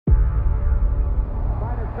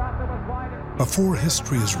Before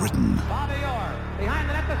history is written,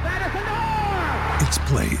 it's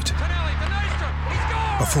played.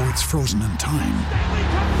 Before it's frozen in time,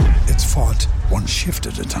 it's fought one shift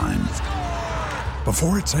at a time.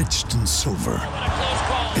 Before it's etched in silver,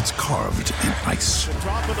 it's carved in ice.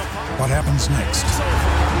 What happens next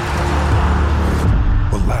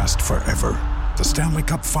will last forever. The Stanley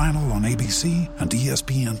Cup Final on ABC and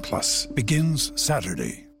ESPN Plus begins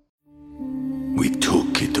Saturday. We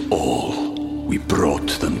took it all. We brought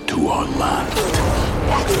them to our land.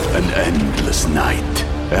 An endless night,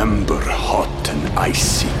 ember hot and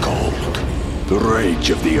icy cold. The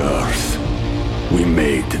rage of the earth. We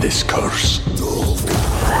made this curse.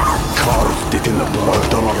 Carved it in the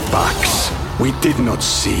blood on our backs. We did not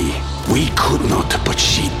see. We could not, but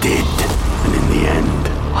she did. And in the end...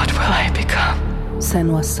 What will I become?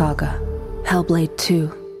 Senua's Saga. Hellblade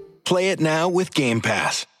 2. Play it now with Game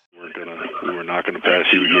Pass. We're not gonna pass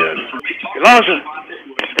you again. Elijah!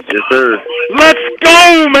 Yes, sir. Let's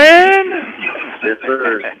go, man! Yes,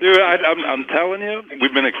 sir. Dude, I'm telling you,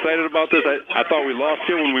 we've been excited about this. I thought we lost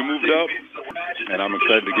you when we moved up, and I'm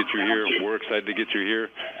excited to get you here. We're excited to get you here.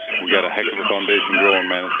 We got a heck of a foundation growing,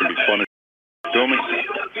 man. It's gonna be fun. Feel me?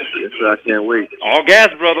 Yes, sir. I can't wait. All gas,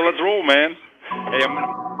 brother. Let's roll, man. Hey,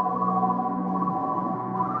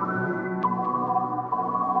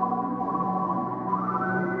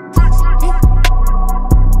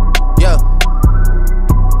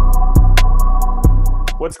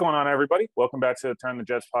 What's going on, everybody? Welcome back to the Turn the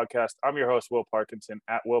Jets podcast. I'm your host, Will Parkinson,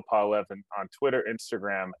 at WillPaw11 on Twitter,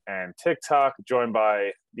 Instagram, and TikTok, joined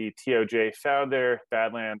by the TOJ founder,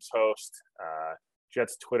 Badlands host,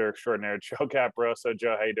 Jets Twitter extraordinaire, Joe Caporoso.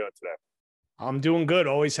 Joe, how you doing today? I'm doing good.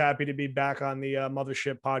 Always happy to be back on the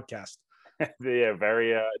Mothership podcast. Yeah, it's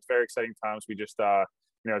very exciting times. We just,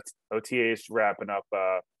 OTAs wrapping up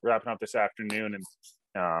this afternoon, and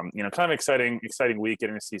kind of exciting week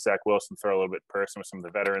getting to see Zach Wilson throw a little bit in person with some of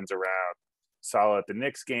the veterans around. Salah at the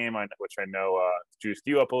Knicks game, which I know juiced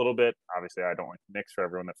you up a little bit. Obviously, I don't like the Knicks for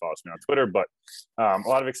everyone that follows me on Twitter, but a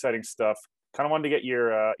lot of exciting stuff. Kind of wanted to get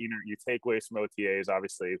your takeaways from OTAs.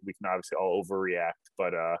 Obviously, we can all overreact,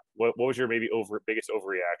 but what was your biggest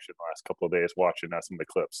overreaction the last couple of days watching some of the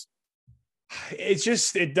clips? It's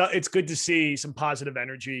just it's good to see some positive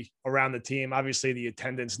energy around the team. Obviously, the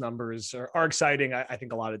attendance numbers are exciting. I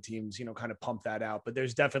think a lot of teams, kind of pump that out, but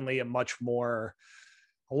there's definitely a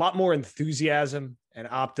lot more enthusiasm and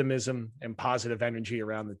optimism and positive energy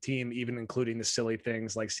around the team, even including the silly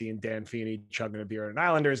things like seeing Dan Feeney chugging a beer at an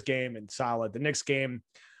Islanders game and Salah at the Knicks game.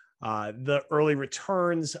 The early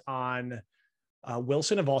returns on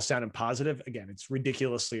Wilson have all sounded positive. Again, it's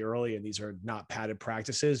ridiculously early and these are not padded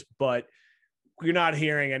practices, but you're not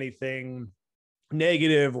hearing anything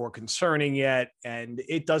negative or concerning yet. And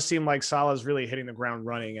it does seem like Salah's really hitting the ground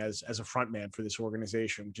running as a front man for this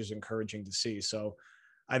organization, which is encouraging to see. So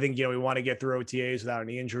I think, we want to get through OTAs without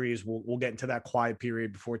any injuries. We'll get into that quiet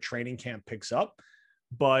period before training camp picks up,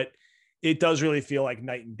 but it does really feel like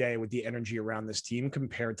night and day with the energy around this team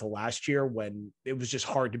compared to last year when it was just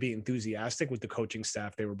hard to be enthusiastic with the coaching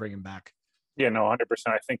staff they were bringing back. Yeah, no, 100%.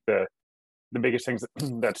 I think the biggest things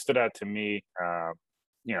that stood out to me,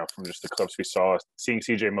 from just the clips we saw, seeing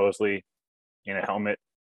CJ Mosley in a helmet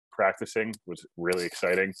practicing was really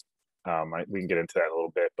exciting. We can get into that a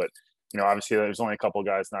little bit, but obviously there's only a couple of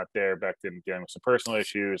guys not there. Becton dealing with some personal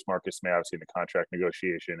issues. Marcus May obviously in the contract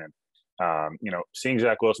negotiation, and seeing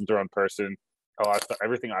Zach Wilson throw in person.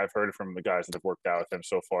 Everything I've heard from the guys that have worked out with him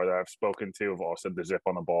so far that I've spoken to have all said the zip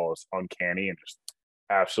on the ball is uncanny and just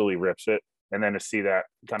absolutely rips it. And then to see that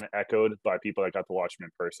kind of echoed by people that got to watch him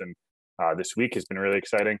in person this week has been really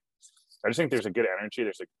exciting. I just think there's a good energy.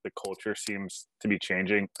 The culture seems to be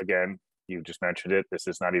changing. Again, you just mentioned it. This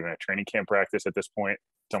is not even a training camp practice at this point.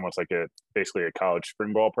 It's almost like basically a college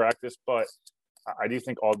spring ball practice. But I do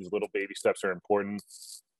think all these little baby steps are important.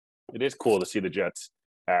 It is cool to see the Jets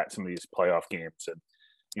at some of these playoff games.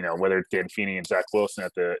 And, whether it's Dan Feeney and Zach Wilson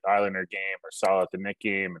at the Islander game or Salah at the Knicks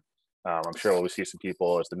game. I'm sure we'll see some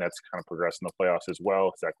people as the Nets kind of progress in the playoffs as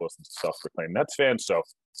well. Zach Wilson's a self-proclaimed Nets fan, so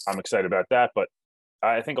I'm excited about that. But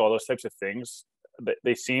I think all those types of things,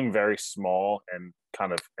 they seem very small and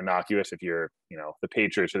kind of innocuous if you're, the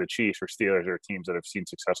Patriots or the Chiefs or Steelers or teams that have seen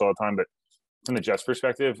success all the time. But from the Jets'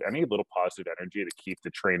 perspective, any little positive energy to keep the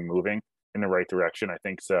train moving in the right direction, I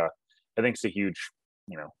think it's a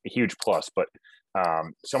huge plus. But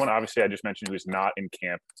someone obviously I just mentioned who's not in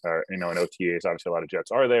camp or in OTAs, obviously a lot of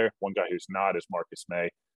Jets are there. One guy who's not is Marcus May.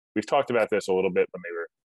 We've talked about this a little bit when they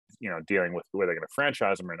were dealing with whether they're going to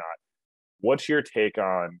franchise him or not. What's your take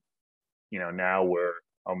on now we're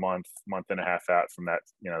a month and a half out from that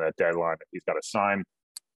that deadline that he's got to sign?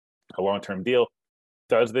 a long-term deal.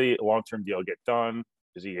 Does the long-term deal get done?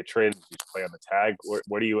 Does he get traded? Does he play on the tag?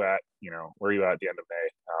 Where are you at? Where are you at the end of May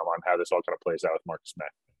on how this all kind of plays out with Marcus May?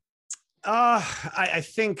 I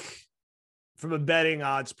think from a betting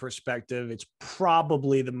odds perspective, it's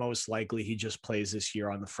probably the most likely he just plays this year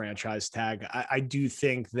on the franchise tag. I do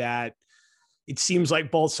think that it seems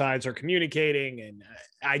like both sides are communicating, and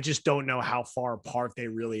I just don't know how far apart they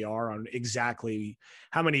really are on exactly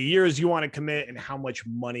how many years you want to commit and how much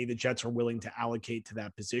money the Jets are willing to allocate to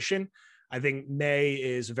that position. I think May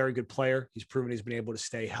is a very good player. He's proven he's been able to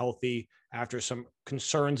stay healthy after some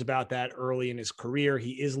concerns about that early in his career.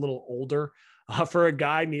 He is a little older for a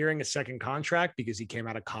guy nearing a second contract because he came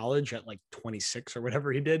out of college at like 26 or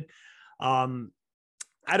whatever he did.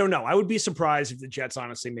 I don't know. I would be surprised if the Jets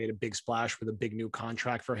honestly made a big splash with a big new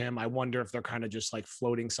contract for him. I wonder if they're kind of just like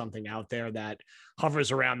floating something out there that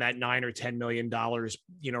hovers around that $9 or $10 million,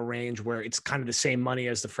 range where it's kind of the same money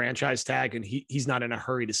as the franchise tag. And he's not in a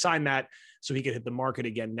hurry to sign that so he could hit the market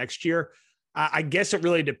again next year. I guess it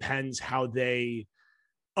really depends how they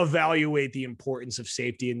evaluate the importance of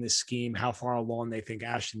safety in this scheme, how far along they think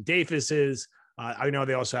Ashton Davis is. I know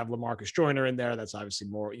they also have LaMarcus Joyner in there. That's obviously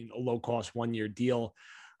more a low-cost one-year deal.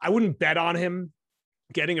 I wouldn't bet on him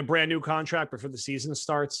getting a brand new contract before the season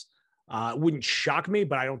starts. It wouldn't shock me,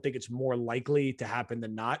 but I don't think it's more likely to happen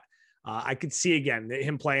than not. I could see, again,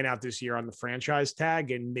 him playing out this year on the franchise tag,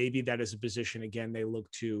 and maybe that is a position, again, they look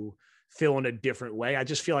to fill in a different way. I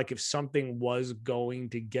just feel like if something was going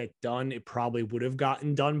to get done, it probably would have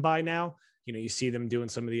gotten done by now. You see them doing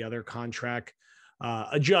some of the other contract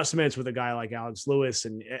adjustments with a guy like Alex Lewis.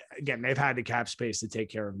 And again, they've had the cap space to take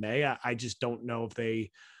care of May. I just don't know if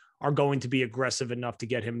they are going to be aggressive enough to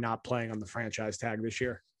get him not playing on the franchise tag this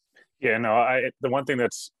year. Yeah, no, the one thing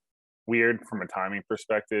that's weird from a timing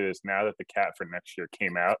perspective is now that the cap for next year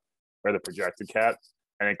came out, or the projected cap,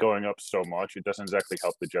 and it going up so much, it doesn't exactly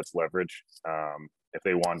help the Jets leverage. If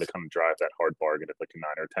they wanted to come drive that hard bargain of like a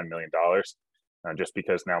 $9 or $10 million, just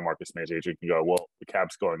because now Marcus May's agent can go, well, the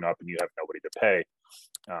cap's going up and you have nobody to pay.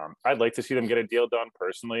 I'd like to see them get a deal done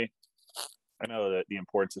personally. I know that the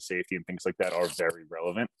importance of safety and things like that are very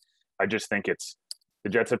relevant. I just think the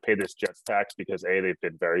Jets have paid this Jets tax because A, they've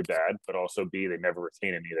been very bad, but also B, they never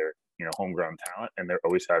retain any of their homegrown talent, and they're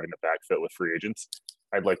always having to backfill with free agents.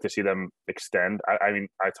 I'd like to see them extend. I mean,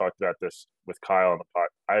 I talked about this with Kyle on the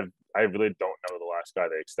pod. I really don't know the last guy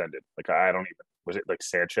they extended. Like, I don't even, was it like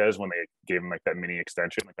Sanchez when they gave him like that mini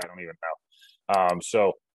extension? Like, I don't even know.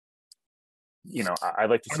 So, I'd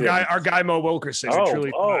like to see our guy Mo Wilkerson.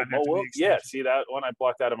 Yeah. See, that one I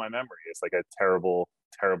blocked out of my memory. It's like a terrible,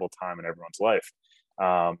 terrible time in everyone's life.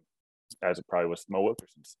 As it probably was Mo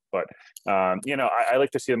Wilkerson's. But, I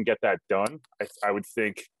like to see them get that done. I would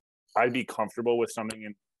think I'd be comfortable with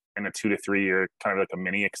something in a 2 to 3 year, kind of like a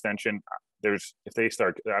mini extension. If they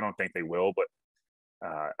start, I don't think they will, but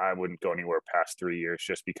I wouldn't go anywhere past 3 years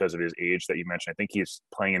just because of his age that you mentioned. I think he's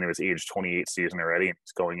playing into his age 28 season already, and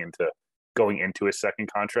he's going into his second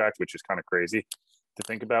contract, which is kind of crazy to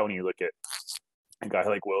think about when you look at a guy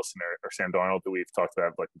like Wilson or Sam Darnold that we've talked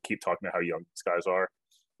about. Like, we keep talking about how young these guys are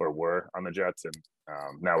or were on the Jets, and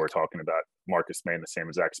now we're talking about Marcus May in the same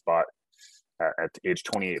exact spot at age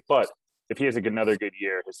 28. But if he has another good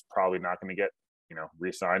year, he's probably not going to get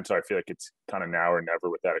re-signed. So I feel like it's kind of now or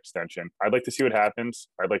never with that extension. I'd like to see what happens.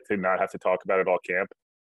 I'd like to not have to talk about it all camp.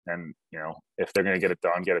 And, if they're going to get it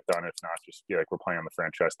done, get it done. If not, just be like, we're playing on the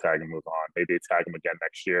franchise tag and move on. Maybe they tag him again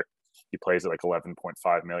next year. He plays at like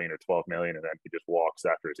 11.5 million or 12 million, and then he just walks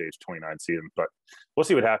after his age 29 season. But we'll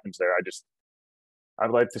see what happens there.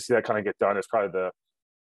 I'd like to see that kind of get done. It's probably the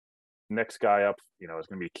next guy up, is going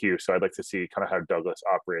to be Q. So I'd like to see kind of how Douglas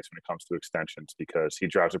operates when it comes to extensions, because he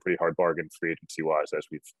drives a pretty hard bargain free agency wise, as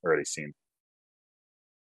we've already seen.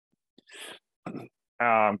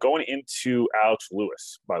 Going into Alex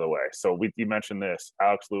Lewis, by the way. So you mentioned this.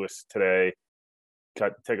 Alex Lewis today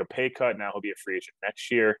take a pay cut. Now he'll be a free agent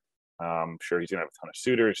next year. I'm sure he's going to have a ton of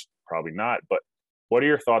suitors. Probably not. But what are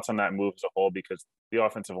your thoughts on that move as a whole? Because the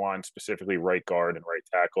offensive line, specifically right guard and right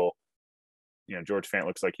tackle, George Fant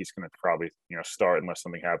looks like he's going to probably, start unless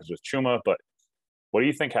something happens with Chuma. But what do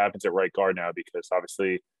you think happens at right guard now? Because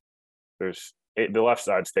obviously the left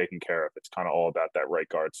side's taken care of. It's kind of all about that right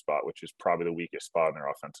guard spot, which is probably the weakest spot in their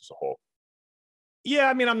offense as a whole. Yeah,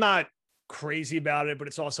 I mean, I'm not crazy about it, but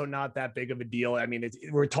it's also not that big of a deal. I mean,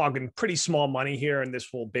 we're talking pretty small money here, and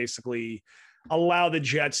this will basically allow the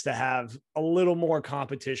Jets to have a little more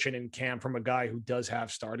competition in camp from a guy who does have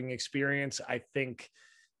starting experience. I think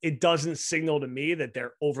it doesn't signal to me that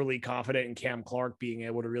they're overly confident in Cam Clark being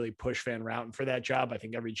able to really push Van Routen for that job. I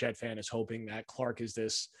think every Jet fan is hoping that Clark is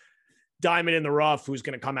this diamond in the rough who's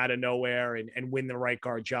going to come out of nowhere and win the right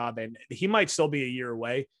guard job. And he might still be a year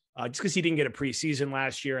away just because he didn't get a preseason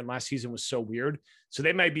last year. And last season was so weird. So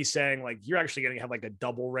they might be saying, like, you're actually going to have like a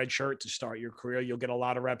double red shirt to start your career. You'll get a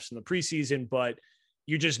lot of reps in the preseason, but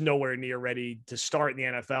you're just nowhere near ready to start in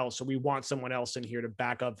the NFL. So we want someone else in here to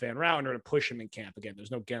back up Van Routen or to push him in camp. Again,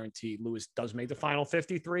 there's no guarantee Lewis does make the final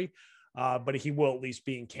 53, but he will at least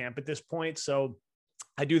be in camp at this point. So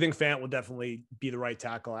I do think Fant will definitely be the right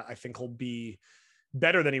tackle. I think he'll be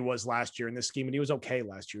better than he was last year in this scheme. And he was okay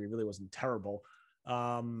last year. He really wasn't terrible.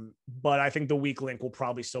 But I think the weak link will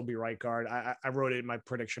probably still be right guard. I wrote it in my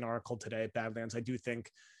prediction article today at Badlands. I do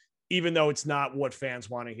think, even though it's not what fans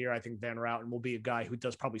want to hear, I think Van Routen will be a guy who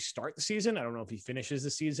does probably start the season. I don't know if he finishes the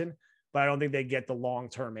season, but I don't think they get the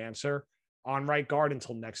long-term answer on right guard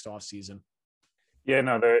until next offseason. Yeah,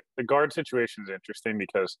 no, the guard situation is interesting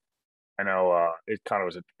because I know it kind of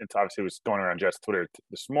was, it's obviously was going around Jets Twitter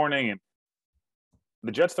this morning, and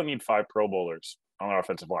the Jets don't need 5 Pro Bowlers on their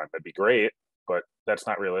offensive line. That'd be great, but that's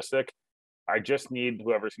not realistic. I just need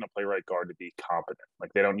whoever's going to play right guard to be competent.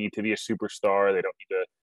 Like, they don't need to be a superstar. They don't need to,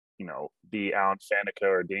 be Alan Faneca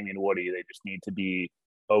or Damian Woody. They just need to be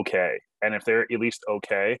okay. And if they're at least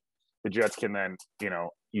okay, the Jets can then,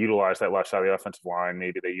 utilize that left side of the offensive line.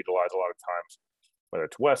 Maybe they utilize a lot of times, whether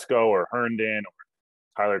it's Wesco or Herndon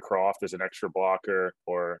or Tyler Croft as an extra blocker,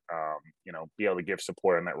 or, be able to give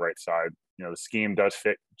support on that right side. The scheme does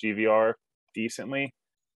fit GVR decently.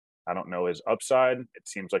 I don't know his upside. It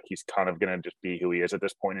seems like he's kind of going to just be who he is at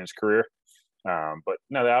this point in his career. But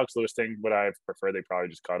no, the Alex Lewis thing, would I prefer they probably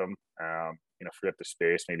just cut him, free up the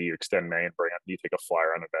space. Maybe you extend May and bring up, you take a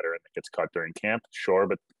flyer on a veteran that gets cut during camp. Sure.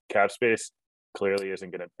 But cap space clearly is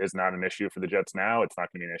not an issue for the Jets now. It's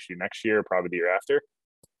not going to be an issue next year, probably the year after.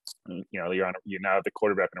 You now have the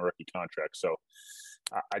quarterback in a rookie contract. So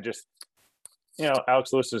I just,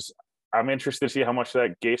 Alex Lewis I'm interested to see how much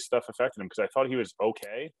that Gase stuff affected him, because I thought he was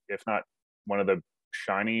okay, if not one of the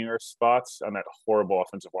shinier spots on that horrible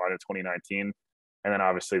offensive line in 2019. And then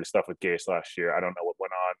obviously the stuff with Gase last year, I don't know what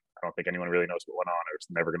went on. I don't think anyone really knows what went on. I was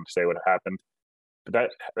never going to say what happened. But that,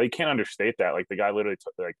 you can't understate that. Like, the guy literally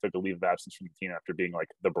took a leave of absence from the team after being like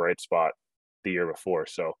the bright spot the year before.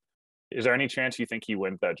 So is there any chance you think he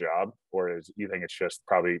wins that job, or you think it's just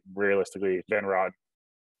probably realistically Van Rotten,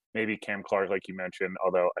 maybe Cam Clark, like you mentioned,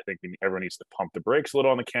 although I think everyone needs to pump the brakes a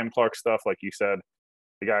little on the Cam Clark stuff. Like you said,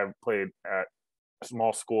 the guy played at a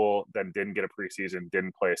small school, then didn't get a preseason,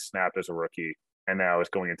 didn't play a snap as a rookie, and now is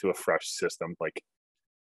going into a fresh system. Like,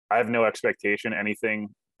 I have no expectation. Anything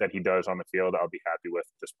that he does on the field, I'll be happy with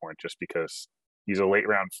at this point, just because he's a late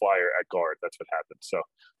round flyer at guard. That's what happened. So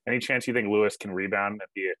any chance you think Lewis can rebound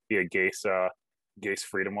and be a Gase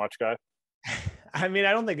Freedom Watch guy? I mean,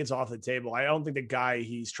 I don't think it's off the table. I don't think the guy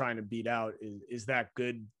he's trying to beat out is that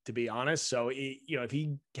good, to be honest. So, if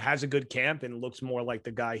he has a good camp and looks more like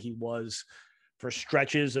the guy he was for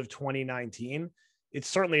stretches of 2019, it's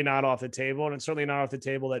certainly not off the table. And it's certainly not off the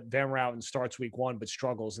table that Van Routen starts week 1, but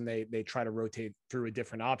struggles, and they try to rotate through a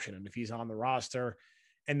different option. And if he's on the roster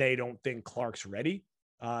and they don't think Clark's ready,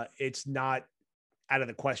 it's not out of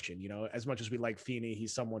the question. As much as we like Feeney,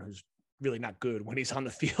 he's someone who's really not good when he's on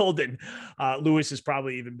the field. And Lewis has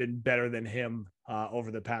probably even been better than him over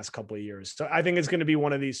the past couple of years. So I think it's going to be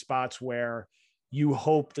one of these spots where you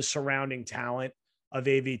hope the surrounding talent of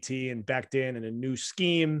AVT and Becton and a new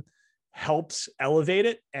scheme helps elevate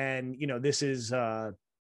it. And, this is, I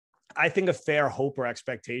think, a fair hope or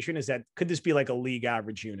expectation is that, could this be like a league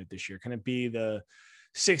average unit this year? Can it be the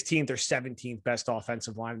 16th or 17th best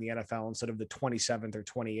offensive line in the NFL instead of the 27th or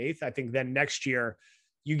 28th? I think then next year,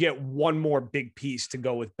 you get one more big piece to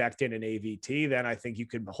go with Becton and AVT, then I think you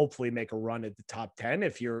could hopefully make a run at the top 10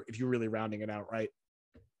 if you're really rounding it out right.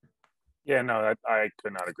 Yeah, no, I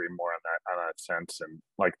could not agree more on that sense. And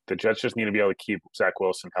like, the Jets just need to be able to keep Zach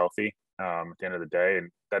Wilson healthy at the end of the day,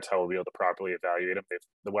 and that's how we'll be able to properly evaluate him. If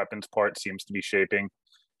the weapons part seems to be shaping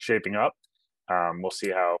up, we'll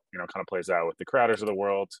see how kind of plays out with the Crowders of the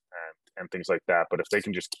world and things like that. But if they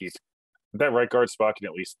can just keep that right guard spot, can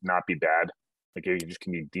at least not be bad. Like, you just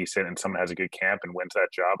can be decent and someone has a good camp and wins that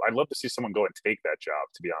job. I'd love to see someone go and take that job,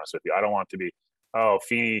 to be honest with you. I don't want to be,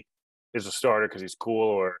 Feeney is a starter because he's cool,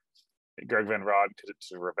 or Greg Van Rod because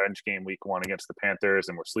it's a revenge game week 1 against the Panthers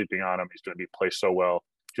and we're sleeping on him. He's going to be played so well.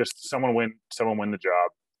 Just someone win the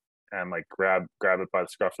job and like grab it by the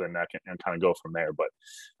scruff of the neck and kind of go from there. But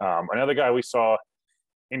another guy we saw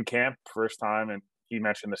in camp first time, and he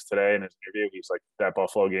mentioned this today in his interview, he's like, that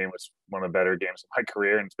Buffalo game was one of the better games of my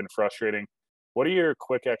career and it's been frustrating. What are your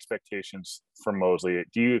quick expectations for Mosley?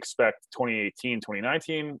 Do you expect 2018,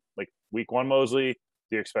 2019, like week 1 Mosley?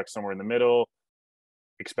 Do you expect somewhere in the middle?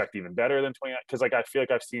 expect even better than 29? Because like I feel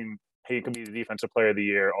like I've seen he could be the defensive player of the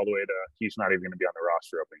year all the way to he's not even going to be on the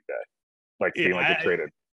roster opening day, like being like get traded.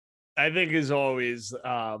 I think as always,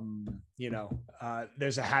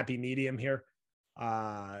 there's a happy medium here.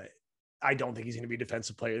 I don't think he's going to be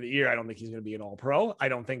defensive player of the year. I don't think he's going to be an all-pro. I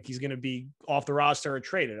don't think he's going to be off the roster or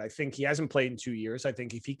traded. I think he hasn't played in 2 years. I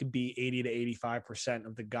think if he could be 80 to 85%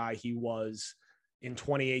 of the guy he was in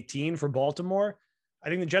 2018 for Baltimore, I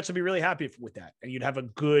think the Jets would be really happy with that. And you'd have a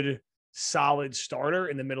good, solid starter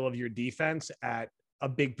in the middle of your defense at a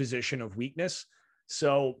big position of weakness.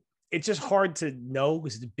 So it's just hard to know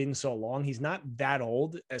because it's been so long. He's not that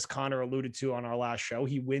old, as Connor alluded to on our last show.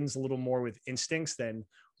 He wins a little more with instincts than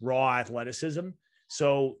raw athleticism.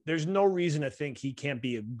 So there's no reason to think he can't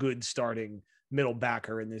be a good starting middle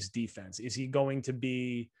backer in this defense. Is he going to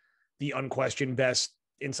be the unquestioned best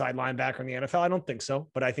inside linebacker in the NFL? I don't think so,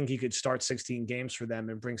 but I think he could start 16 games for them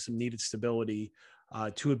and bring some needed stability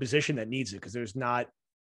to a position that needs it, because there's not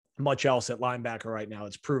much else at linebacker right now.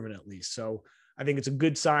 It's proven at least. So I think it's a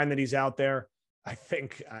good sign that he's out there. I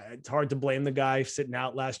think it's hard to blame the guy sitting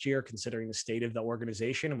out last year, considering the state of the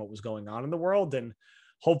organization and what was going on in the world. And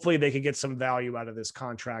hopefully they could get some value out of this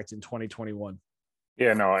contract in 2021.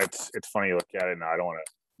 Yeah, no, it's funny to look at it, and I don't want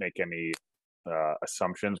to make any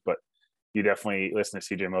assumptions, but you definitely listen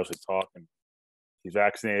to CJ Mosley talk, and he's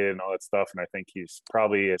vaccinated and all that stuff, and I think he's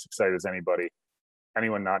probably as excited as anybody.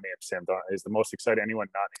 Anyone not named Sam Darnold is the most excited. Anyone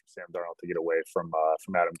not named Sam Darnold to get away from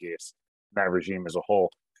Adam Gase and that regime as a whole.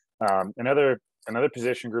 Another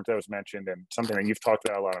position group that was mentioned, and something that you've talked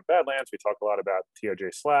about a lot on Badlands, we talk a lot about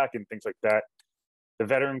TOJ Slack and things like that. The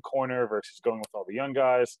veteran corner versus going with all the young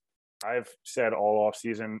guys. I've said all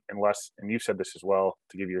offseason, and you've said this as well,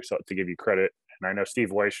 to give you credit. And I know Steve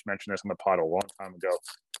Weish mentioned this on the pod a long time ago.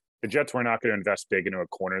 The Jets were not going to invest big into a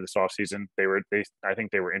corner this offseason. I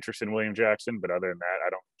think they were interested in William Jackson, but other than that, I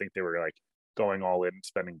don't think they were like going all in and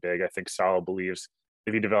spending big. I think Saleh believes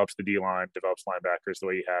if he develops the D-line, develops linebackers the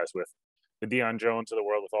way he has with the Deion Jones of the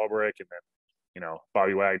world with Albrecht, and then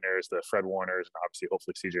Bobby Wagner's, the Fred Warners, and obviously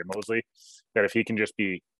hopefully CJ Mosley, that if he can just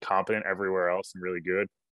be competent everywhere else and really good,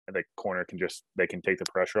 and the corner they can take the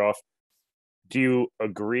pressure off. Do you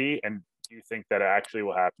agree? And do you think that actually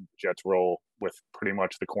will happen? The Jets roll with pretty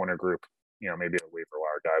much the corner group, maybe a waiver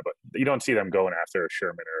wire guy, but you don't see them going after a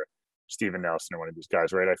Sherman or Steven Nelson or one of these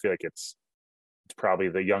guys, right? I feel like it's probably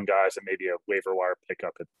the young guys and maybe a waiver wire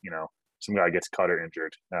pickup if, some guy gets cut or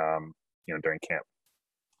injured, during camp.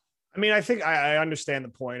 I mean, I think I understand the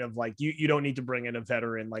point of like, you don't need to bring in a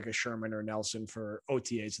veteran like a Sherman or Nelson for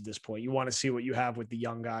OTAs at this point. You want to see what you have with the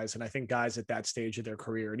young guys. And I think guys at that stage of their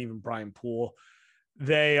career, and even Brian Poole,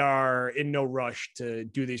 they are in no rush to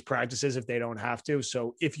do these practices if they don't have to.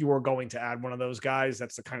 So if you are going to add one of those guys,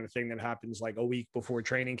 that's the kind of thing that happens like a week before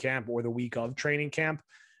training camp or the week of training camp.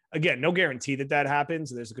 Again, no guarantee that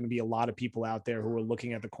happens. There's going to be a lot of people out there who are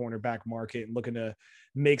looking at the cornerback market and looking to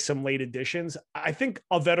make some late additions. I think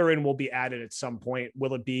a veteran will be added at some point.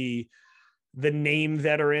 Will it be the name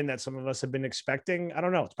veteran that some of us have been expecting? I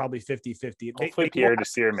don't know. It's probably 50-50. Hopefully Pierre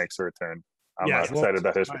Desir makes a return. I'm excited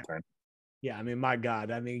about his return. Yeah, I mean, my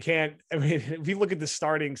God. I mean, if you look at the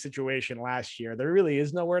starting situation last year, there really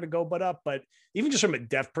is nowhere to go but up. But even just from a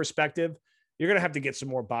depth perspective, you're going to have to get some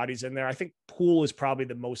more bodies in there. I think Poole is probably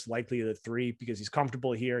the most likely of the three because he's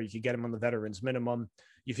comfortable here. You could get him on the veterans minimum.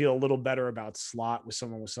 You feel a little better about slot with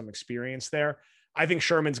someone with some experience there. I think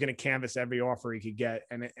Sherman's going to canvass every offer he could get.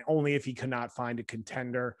 And only if he cannot find a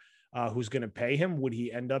contender who's going to pay him would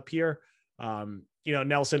he end up here.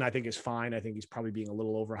 Nelson, I think, is fine. I think he's probably being a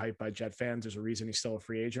little overhyped by Jet fans. There's a reason he's still a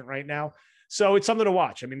free agent right now. So it's something to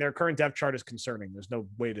watch. I mean, their current depth chart is concerning. There's no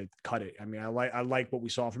way to cut it. I mean, I like what we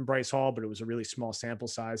saw from Bryce Hall, but it was a really small sample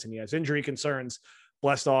size and he has injury concerns.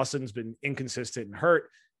 Bless Austin's been inconsistent and hurt.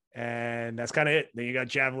 And that's kind of it. Then you got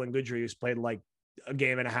Javelin Goodry, who's played like a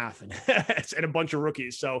game and a half and a bunch of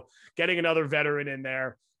rookies. So getting another veteran in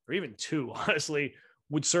there, or even two, honestly,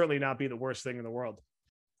 would certainly not be the worst thing in the world.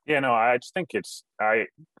 Yeah, no, I just think I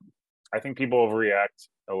think people overreact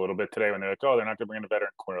a little bit today when they're like, oh, they're not going to bring in a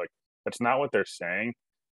veteran corner. Like, that's not what they're saying.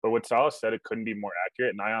 But what Saleh said, it couldn't be more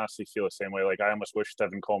accurate. And I honestly feel the same way. Like, I almost wish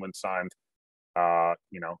Tevin Coleman signed,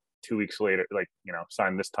 2 weeks later,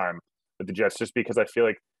 signed this time with the Jets, just because I feel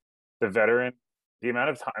like the amount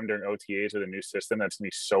of time during OTAs with a new system, that's going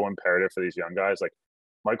to be so imperative for these young guys. Like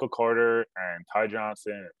Michael Carter and Ty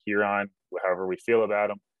Johnson and Kieran, however we feel about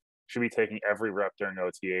them, should be taking every rep during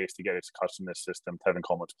OTAs to get accustomed to this system. Tevin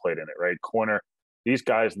Coleman's played in it, right? Corner, these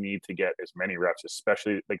guys need to get as many reps,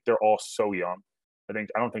 especially like they're all so young. I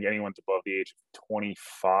don't think anyone's above the age of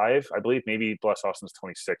 25. I believe maybe Bless Austin's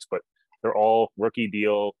 26, but they're all rookie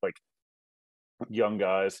deal. Like young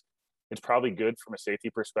guys. It's probably good from a safety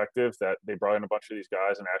perspective that they brought in a bunch of these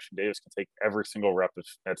guys, and Ashton Davis can take every single rep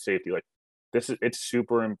at safety. Like it's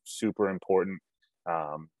super, super important.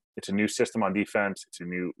 It's a new system on defense.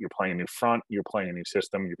 You're playing a new front. You're playing a new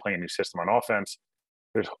system. You're playing a new system on offense.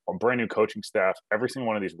 There's a brand new coaching staff. Every single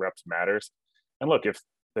one of these reps matters. And look, if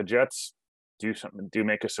the Jets do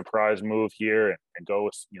make a surprise move here and go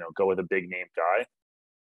with a big name guy,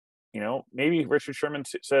 maybe Richard Sherman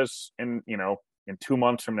says in 2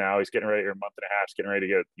 months from now, he's getting ready, or a month and a half, he's getting ready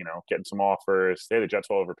to getting some offers. Hey, the Jets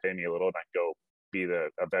will overpay me a little, and I can go be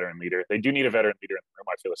a veteran leader. They do need a veteran leader in the room.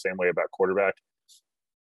 I feel the same way about quarterback.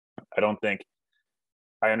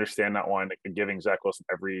 I understand not wanting to giving Zach Wilson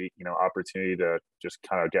every opportunity to just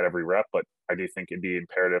kind of get every rep, but I do think it'd be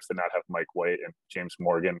imperative to not have Mike White and James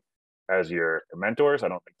Morgan as your mentors. I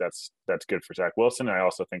don't think that's good for Zach Wilson. And I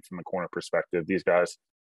also think from a corner perspective, these guys,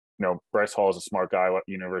 Bryce Hall is a smart guy at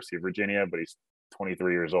University of Virginia, but he's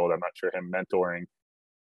 23 years old. I'm not sure him mentoring,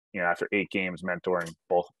 after 8 games, mentoring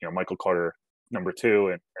both, Michael Carter, number 2,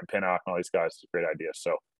 and Pinnock and all these guys is a great idea.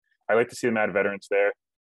 So I like to see them add veterans there.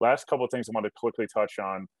 Last couple of things I want to quickly touch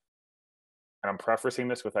on, and I'm prefacing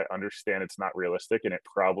this with I understand it's not realistic, and it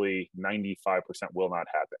probably 95% will not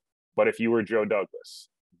happen. But if you were Joe Douglas,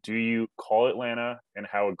 do you call Atlanta, and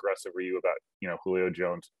how aggressive are you about, Julio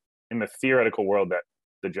Jones in the theoretical world that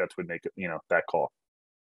the Jets would make, that call?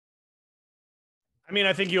 I mean,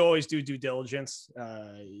 I think you always do due diligence.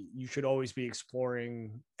 You should always be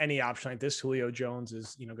exploring any option like this. Julio Jones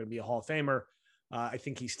is, going to be a Hall of Famer. I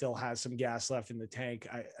think he still has some gas left in the tank.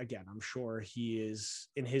 I'm sure he is,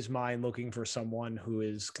 in his mind, looking for someone who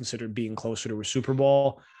is considered being closer to a Super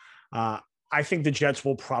Bowl. I think the Jets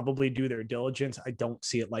will probably do their diligence. I don't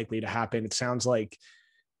see it likely to happen. It sounds like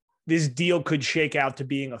this deal could shake out to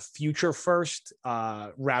being a future first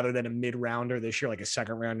rather than a mid-rounder this year, like a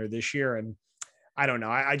second rounder this year. And I don't know.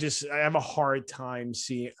 I have a hard time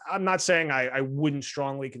seeing. I'm not saying I wouldn't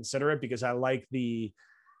strongly consider it, because I like the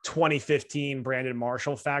 2015 Brandon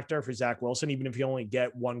Marshall factor for Zach Wilson, even if you only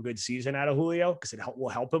get one good season out of Julio, because it will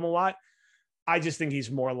help him a lot. I just think he's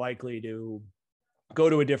more likely to go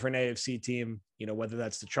to a different AFC team, whether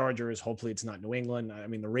that's the Chargers. Hopefully it's not New England. I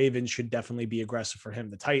mean, the Ravens should definitely be aggressive for him.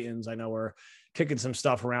 The Titans, I know, we're kicking some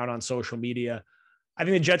stuff around on social media. I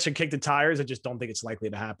think the Jets should kick the tires. I just don't think it's likely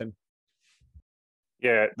to happen.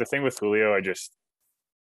 Yeah, the thing with Julio,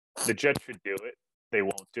 the Jets should do it. They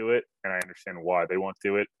won't do it, and I understand why they won't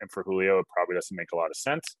do it. And for Julio, it probably doesn't make a lot of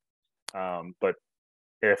sense. But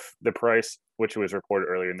if the price, which was reported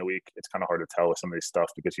earlier in the week, it's kind of hard to tell with some of these stuff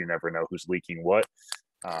because you never know who's leaking what.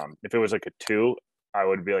 If it was like a 2, I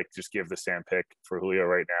would be like, just give the Sam pick for Julio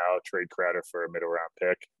right now, trade Crowder for a middle round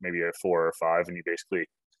pick, maybe a 4 or 5, and you basically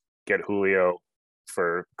get Julio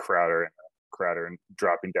for Crowder and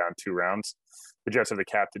dropping down 2 rounds. The Jets have the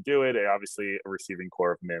cap to do it. Obviously, a receiving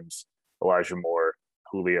core of Mims, Elijah Moore,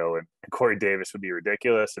 Julio, and Corey Davis would be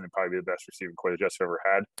ridiculous, and it'd probably be the best receiving core the Jets have ever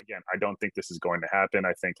had. Again, I don't think this is going to happen.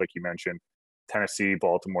 I think, like you mentioned, Tennessee,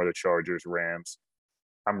 Baltimore, the Chargers, Rams.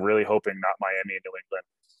 I'm really hoping not Miami and New England.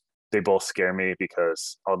 They both scare me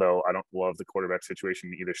because although I don't love the quarterback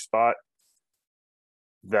situation in either spot,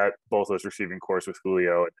 that both those receiving cores with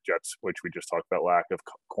Julio and the Jets, which we just talked about, lack of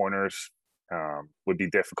corners, would be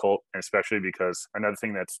difficult, and especially because another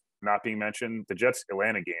thing that's not being mentioned, the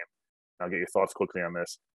Jets-Atlanta game, I'll get your thoughts quickly on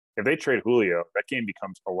this. If they trade Julio, that game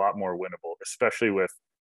becomes a lot more winnable, especially with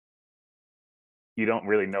you don't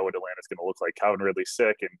really know what Atlanta's going to look like. Calvin Ridley's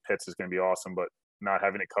sick, and Pitts is going to be awesome, but not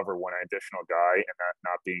having to cover one additional guy and that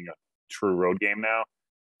not being a true road game now.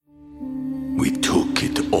 We took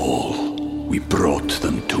it all. We brought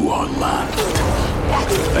them to our land.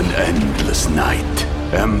 An endless night,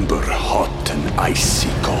 ember hot and icy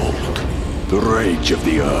cold. The rage of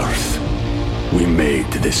the earth. We made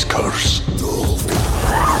this curse.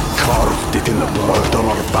 Carved it in the blood on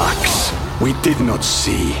our backs. We did not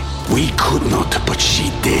see. We could not, but she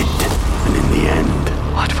did. And in the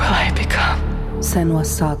end... What will I become? Senua's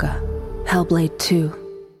Saga. Hellblade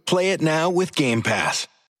 2. Play it now with Game Pass.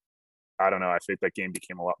 I don't know. I think that game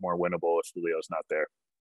became a lot more winnable if Julio's not there.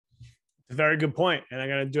 A very good point, and I'm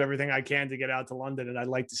going to do everything I can to get out to London, and I'd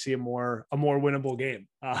like to see a more winnable game.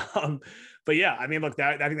 But yeah, I mean, look,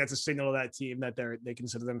 I think that's a signal to that team that they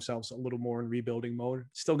consider themselves a little more in rebuilding mode.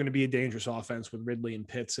 Still going to be a dangerous offense with Ridley and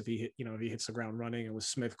Pitts if he hits the ground running, and with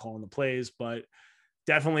Smith calling the plays, but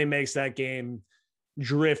definitely makes that game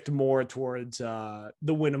drift more towards the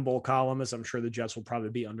winnable column, as I'm sure the Jets will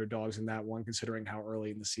probably be underdogs in that one, considering how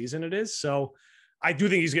early in the season it is. So I do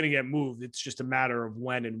think he's going to get moved. It's just a matter of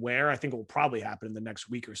when and where. I think it will probably happen in the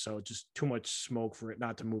next week or so. Just too much smoke for it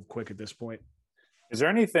not to move quick at this point. Is there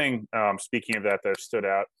anything, speaking of that stood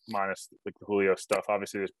out, minus like the Julio stuff?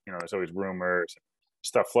 Obviously, there's always rumors,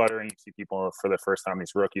 stuff fluttering. You see people for the first time,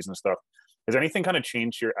 these rookies and stuff. Has anything kind of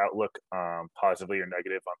changed your outlook, positively or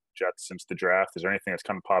negative, on the Jets since the draft? Is there anything that's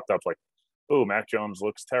kind of popped up like, oh, Mac Jones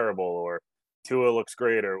looks terrible, or Tua looks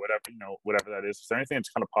great, or whatever, whatever that is? Is there anything that's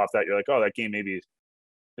kind of popped out? You're like, oh, that game maybe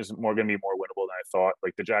is going to be more winnable than I thought.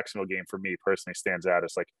 Like the Jacksonville game for me personally stands out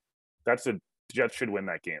as like, the Jets should win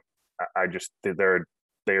that game. I just, they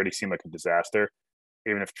already seem like a disaster.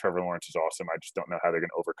 Even if Trevor Lawrence is awesome, I just don't know how they're going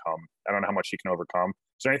to overcome. I don't know how much he can overcome.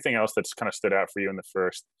 Is there anything else that's kind of stood out for you in the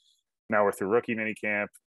first? Now we're through rookie minicamp,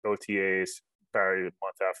 OTAs, barely a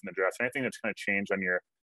month out from the draft. Anything that's going to change on your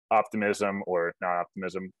optimism or not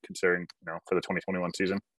optimism, considering for the 2021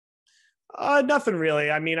 season? Nothing really.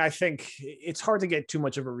 I mean, I think it's hard to get too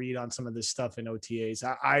much of a read on some of this stuff in OTAs.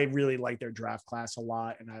 I really like their draft class a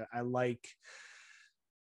lot, and I like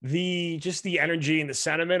the energy and the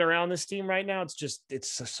sentiment around this team right now.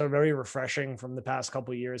 It's so very refreshing from the past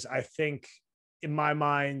couple of years. I think in my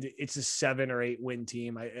mind, it's a 7 or 8 win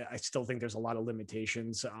team. I still think there's a lot of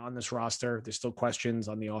limitations on this roster. There's still questions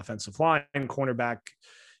on the offensive line. Cornerback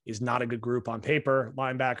is not a good group on paper.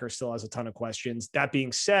 Linebacker still has a ton of questions. That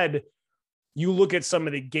being said, you look at some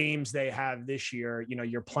of the games they have this year,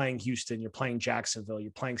 you're playing Houston, you're playing Jacksonville,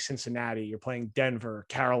 you're playing Cincinnati, you're playing Denver,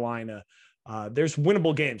 Carolina. There's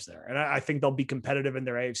winnable games there. And I think they'll be competitive in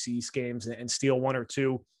their AFC East games and steal 1 or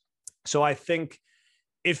 2. So I think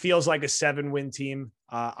it feels like a 7-win team.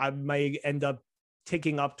 I may end up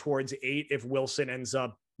ticking up towards 8 if Wilson ends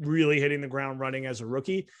up really hitting the ground running as a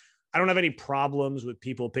rookie. I don't have any problems with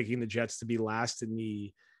people picking the Jets to be last in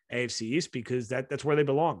the AFC East because that's where they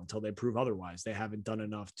belong until they prove otherwise. They haven't done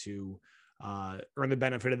enough to earn the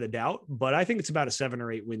benefit of the doubt, but I think it's about a 7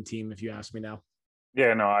 or 8 win team if you ask me now.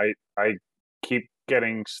 Yeah, no, I keep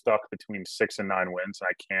getting stuck between 6 and 9 wins, and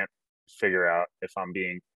I can't figure out if I'm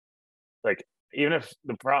being like, even if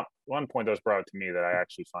one point that was brought up to me that I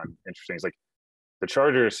actually find interesting is like the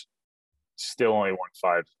Chargers still only won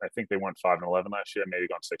 5. I think they won 5-11 last year, maybe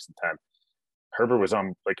gone 6-10. Herbert was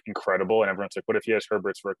incredible, and everyone's like, what if he has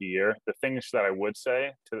Herbert's rookie year? The things that I would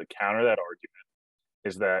say to counter that argument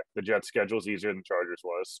is that the Jets' schedule is easier than Chargers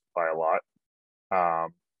was by a lot.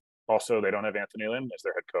 Also, they don't have Anthony Lynn as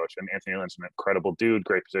their head coach, and Anthony Lynn's an incredible dude,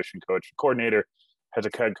 great position coach, coordinator. As a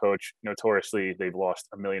head coach, notoriously, they've lost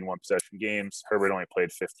 1,000,000 one-possession games. Herbert only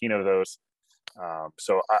played 15 of those.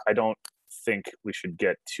 So I don't think we should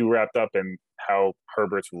get too wrapped up in how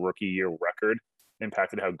Herbert's rookie year record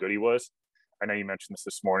impacted how good he was. I know you mentioned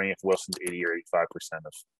this morning. If Wilson's 80 or 85%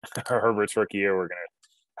 of Herbert's rookie year, we're going to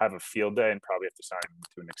have a field day and probably have to sign him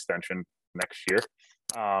to an extension next year.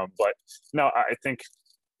 But no, I think,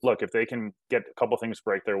 look, if they can get a couple things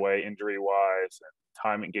break their way, injury-wise and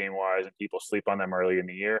time and game-wise, and people sleep on them early in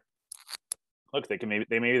the year, look, they win 9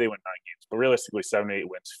 games. But realistically, 7 to 8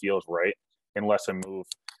 wins feels right, unless a move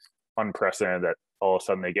unprecedented that all of a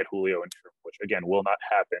sudden they get Julio interim, which again will not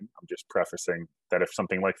happen. I'm just prefacing that if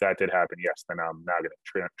something like that did happen, yes, then I'm now going to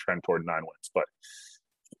trend toward 9 wins. But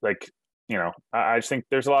I just think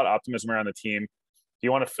there's a lot of optimism around the team. Do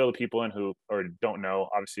you want to fill the people in who or don't know?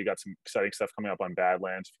 Obviously, you got some exciting stuff coming up on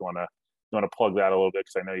Badlands. If you want to plug that a little bit,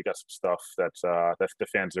 because I know you got some stuff that the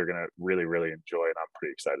fans are going to really, really enjoy, and I'm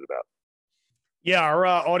pretty excited about. Yeah, our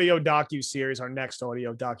audio docu-series, our next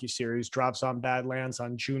audio docu-series drops on Badlands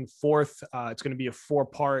on June 4th. It's going to be a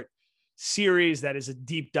 4-part series that is a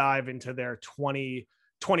deep dive into their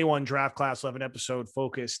 2021 draft class, 11 episode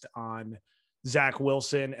focused on Zach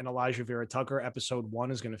Wilson and Elijah Vera Tucker. Episode 1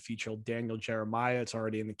 is going to feature Daniel Jeremiah. It's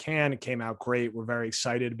already in the can. It came out great. We're very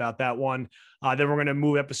excited about that one. Then we're going to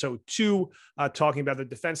move episode 2, talking about the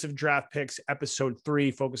defensive draft picks. Episode 3,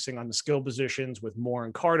 focusing on the skill positions with Moore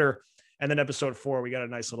and Carter. And then episode 4, we got a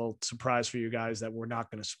nice little surprise for you guys that we're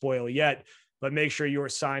not going to spoil yet, but make sure you are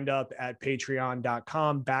signed up at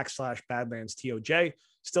patreon.com/BadlandsTOJ.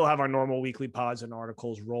 Still have our normal weekly pods and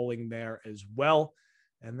articles rolling there as well.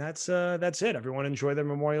 And that's it. Everyone enjoy their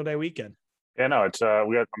Memorial Day weekend. Yeah, no, it's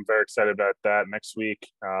I'm very excited about that. Next week,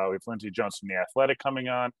 we have Lindsey Jones from The Athletic coming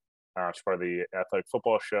on. It's part of the Athletic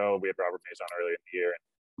Football Show. We had Robert Mays on earlier in the year.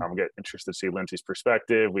 I'm interested to see Lindsey's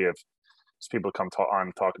perspective. We have some people come talk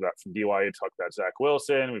about from BYU, talk about Zach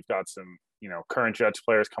Wilson. We've got some, current Jets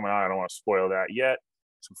players coming on. I don't want to spoil that yet.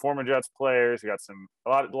 Some former Jets players. We got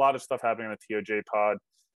a lot of stuff happening on the TOJ pod,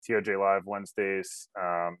 TOJ Live Wednesdays.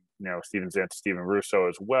 Steven Zant, Steven Russo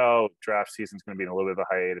as well. Draft season's going to be in a little bit of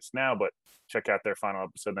a hiatus now, but check out their final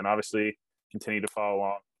episode. Then obviously continue to follow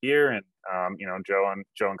along here, and Joe and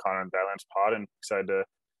Connor and Badlands pod, and excited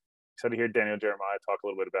excited to hear Daniel Jeremiah talk a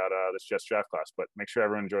little bit about this Jets draft class. But make sure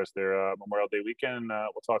everyone enjoys their Memorial Day weekend.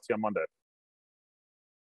 We'll talk to you on Monday.